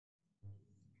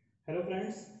Hello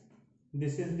friends,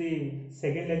 this is the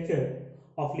second lecture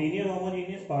of linear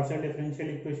homogeneous partial differential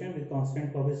equation with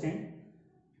constant coefficient.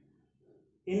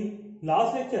 In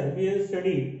last lecture we have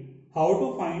studied how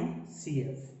to find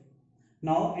CF.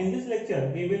 Now in this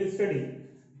lecture we will study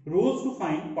rules to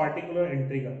find particular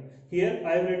integral. Here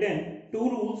I have written two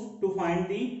rules to find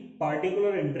the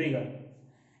particular integral,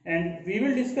 and we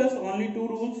will discuss only two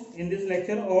rules in this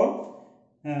lecture, or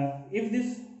if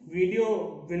this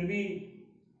video will be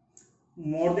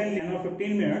more than 10 or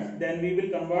 15 minutes, then we will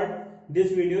convert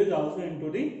this video also into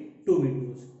the two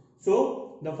videos.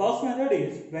 So the first method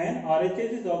is when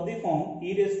RHS is of the form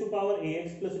e raised to power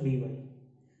ax plus by,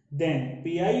 then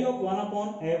pi of 1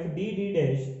 upon f d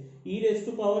dash e raised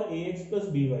to power ax plus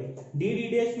by.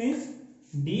 D dash means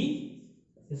d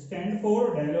stand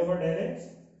for del over del x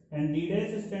and d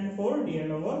dash stand for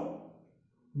dl over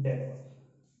del y.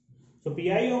 So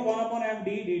pi of 1 upon f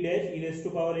d dash e raised to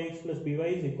power ax plus by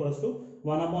is equals to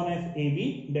 1 upon f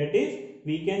ab. That is,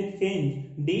 we can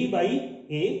change d by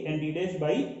a and d dash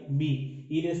by b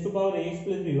e raised to power ax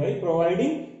plus by,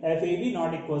 providing f ab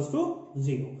not equals to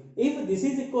 0. If this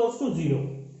is equals to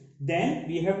 0, then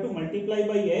we have to multiply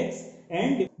by x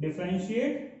and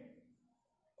differentiate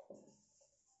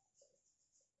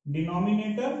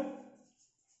denominator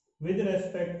with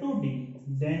respect to d.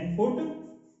 Then put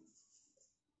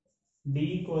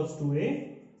d equals to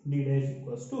a, d dash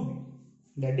equals to b.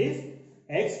 That is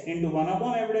x into 1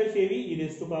 upon f dash ab e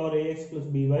raised to power ax plus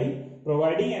by,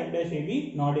 providing f dash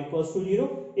ab not equals to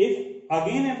 0. If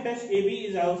again f dash ab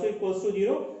is also equals to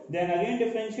 0, then again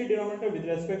differentiate denominator with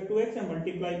respect to x and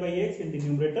multiply by x in the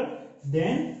numerator.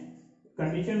 Then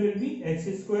condition will be x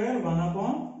square 1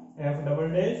 upon f double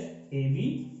dash ab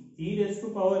e raised to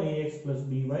power ax plus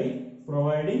by,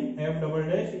 providing f double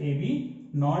dash ab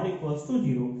not equals to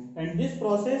 0. And this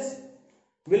process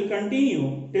will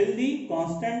continue till the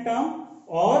constant term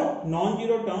or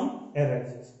non-zero term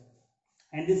arises.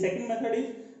 And the second method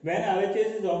is when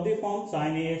RHS is of the form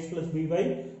sin ax plus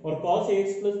by or cos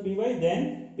ax plus by,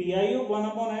 then pi of 1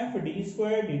 upon f d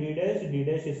square d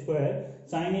dash square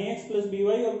sin ax plus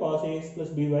by or cos ax plus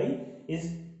by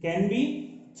is can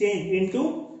be changed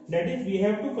into, that is, we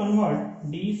have to convert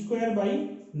d square by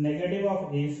negative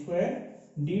of a square,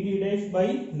 d dash by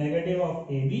negative of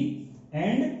ab,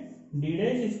 and d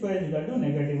dash square is equal to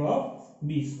negative of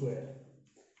b square.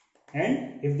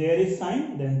 And if there is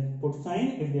sine, then put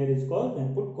sine. If there is cos,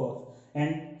 then put cos.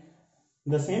 And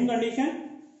the same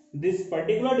condition, this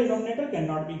particular denominator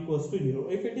cannot be equals to 0.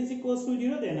 If it is equals to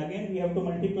 0, then again we have to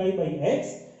multiply by x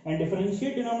and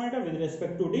differentiate denominator with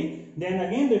respect to d. Then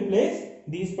again replace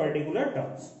these particular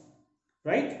terms.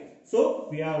 Right? So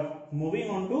we are moving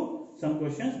on to some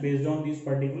questions based on these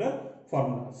particular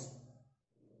formulas.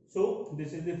 So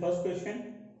this is the first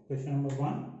question. Question number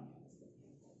 1.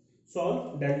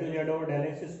 Solve del 2 z over del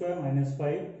x square minus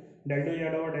 5 del 2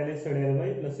 z over del x del y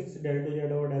plus 6 del 2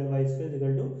 z over del y square is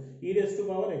equal to e raised to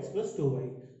power x plus 2y.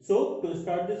 So to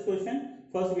start this question,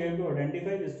 first we have to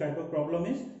identify this type of problem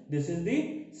is, this is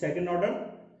the second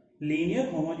order linear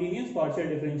homogeneous partial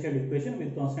differential equation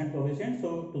with constant coefficient.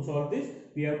 So to solve this,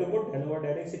 we have to put del over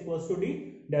del x equals to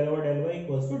d, del over del y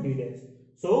equals to d dash.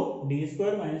 So d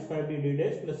square minus 5d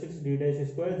dash plus 6d dash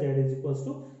square z is equals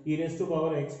to e raised to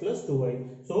power x plus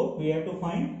 2y. So we have to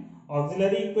find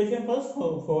auxiliary equation first.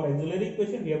 For auxiliary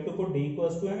equation, we have to put d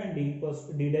equals to m and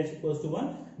d dash equals to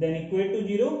 1. Then equate to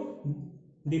 0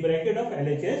 the bracket of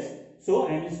LHS. So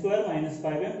m square minus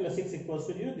 5m plus 6 equals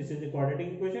to 0. This is the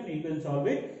quadratic equation. You can solve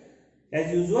it.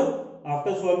 As usual,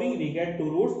 after solving we get two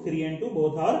roots, 3 and 2,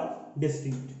 both are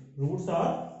distinct. Roots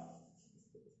are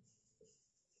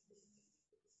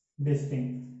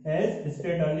distinct. As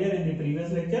stated earlier in the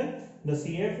previous lecture, the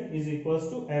CF is equals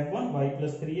to f1 y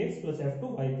plus 3x plus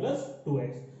f2 y plus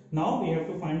 2x. Now we have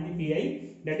to find the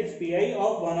pi, that is pi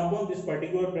of 1 upon this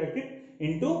particular bracket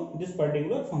into this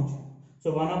particular function.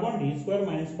 So 1 upon d square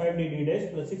minus 5d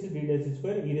dash plus 6d dash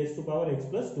square e raised to power x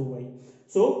plus 2y.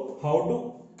 So how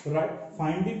to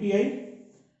find the pi?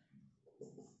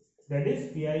 That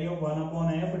is pi of 1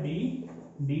 upon f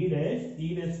d dash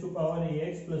e raised to power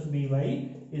ax plus by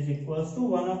is equals to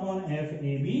 1 upon f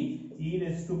ab e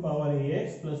raised to power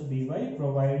ax plus by,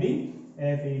 providing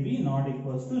f ab not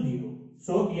equals to 0.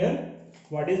 So here,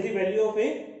 what is the value of a?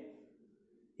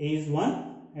 A is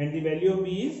 1 and the value of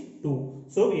b is 2.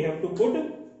 So we have to put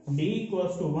d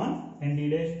equals to 1 and d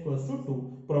dash equals to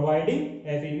 2, providing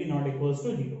f ab not equals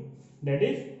to 0. That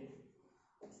is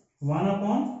 1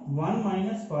 upon 1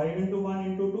 minus 5 into 1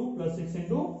 into 2 plus 6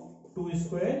 into 2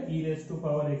 square e raised to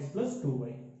power x plus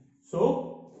 2y.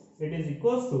 So it is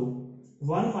equals to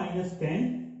 1 minus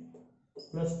 10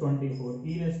 plus 24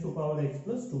 e raised to power x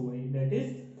plus 2y, that is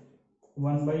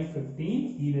 1 by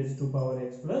 15 e raised to power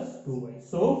x plus 2y.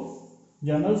 So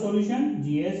general solution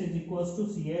GS is equals to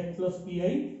CF plus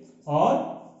PI,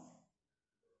 or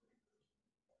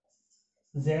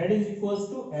Z is equals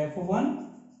to F1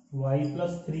 y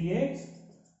plus 3x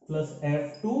plus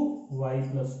F2 y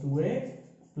plus 2x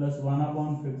plus 1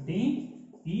 upon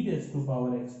 15 e raised to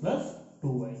power x plus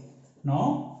 2y.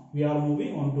 Now we are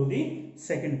moving on to the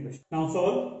second question. Now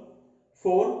solve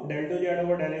 4 del 2 z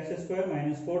over del x square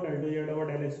minus 4 del 2 z over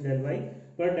del x del y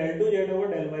plus del 2 z over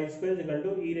del y square is equal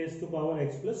to e raised to power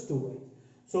x plus 2y.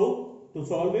 So to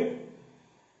solve it,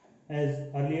 as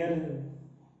earlier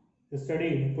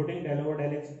studied, putting del over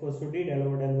del x equals to d, del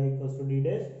over del y equals to d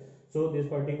dash. So this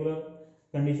particular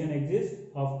condition exists.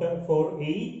 After for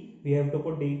a we have to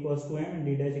put d equals to m and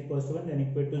d dash equals to 1, then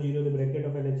equate to 0 the bracket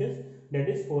of LHS, that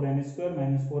is 4m square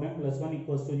minus 4m plus 1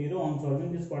 equals to 0. On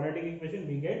solving this quadratic equation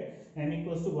we get m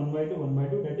equals to 1 by 2 1 by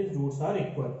 2, that is roots are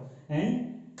equal.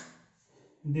 And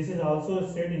this is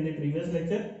also said in the previous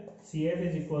lecture. CF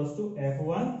is equals to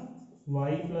f1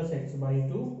 y plus x by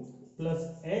 2 plus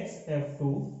x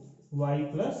f2 y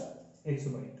plus x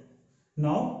by 2.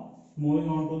 Now moving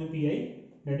on to the PI,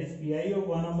 that is PI of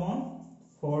 1 upon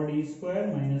 4d square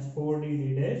minus 4d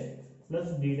d dash plus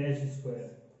d dash square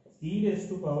e raised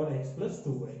to power x plus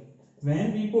 2y.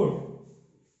 When we put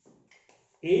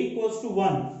a equals to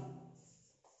 1,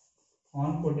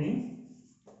 on putting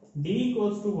d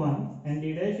equals to 1 and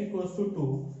d dash equals to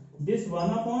 2, this 1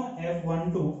 upon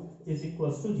f12 is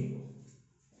equals to 0.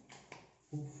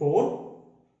 4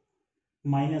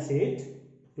 minus 8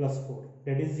 plus 4,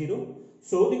 that is 0.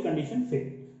 So the condition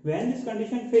failed. When this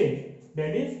condition failed,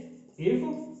 that is if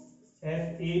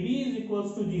FAB is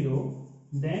equals to 0,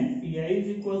 then PI is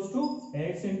equals to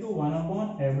x into 1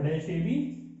 upon f dash AB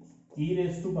e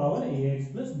raised to power ax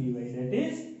plus by. That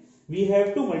is, we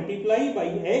have to multiply by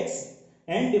x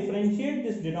and differentiate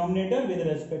this denominator with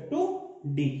respect to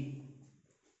d.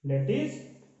 That is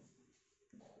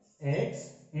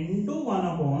x into 1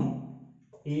 upon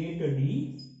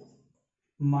 8d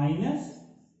minus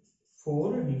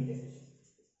 4d dash,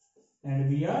 and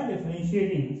we are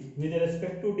differentiating with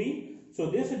respect to d, so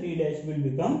this d dash will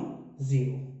become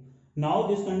 0. Now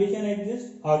this condition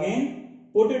exists. Again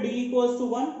put d equals to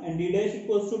 1 and d dash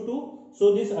equals to 2,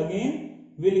 so this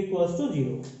again will equals to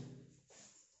 0.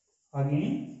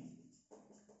 Again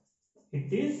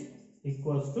it is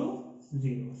equals to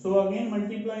 0. So again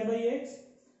multiply by x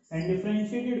and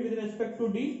differentiate it with respect to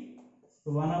d.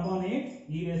 So 1 upon 8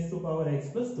 e raised to power x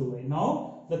plus 2y.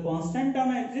 Now the constant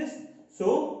term exists,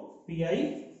 so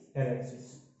PI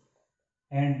arises.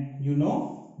 And you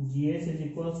know GS is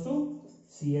equals to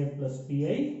CF plus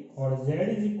PI, or Z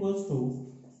is equals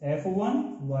to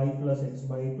F1 y plus x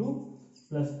by 2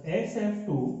 plus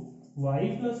xf2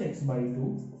 y plus x by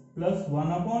 2 plus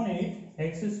 1 upon 8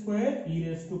 x square e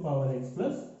raised to power x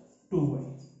plus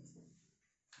 2y.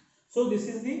 So this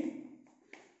is the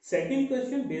second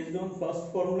question based on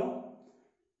first formula,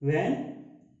 when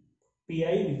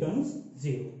PI becomes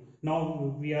 0.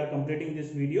 Now we are completing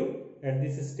this video at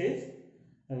this stage,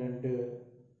 and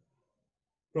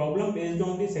problem based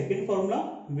on the second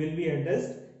formula will be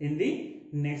addressed in the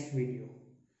next video.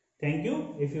 Thank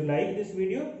you. If you like this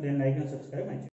video, then like and subscribe my channel.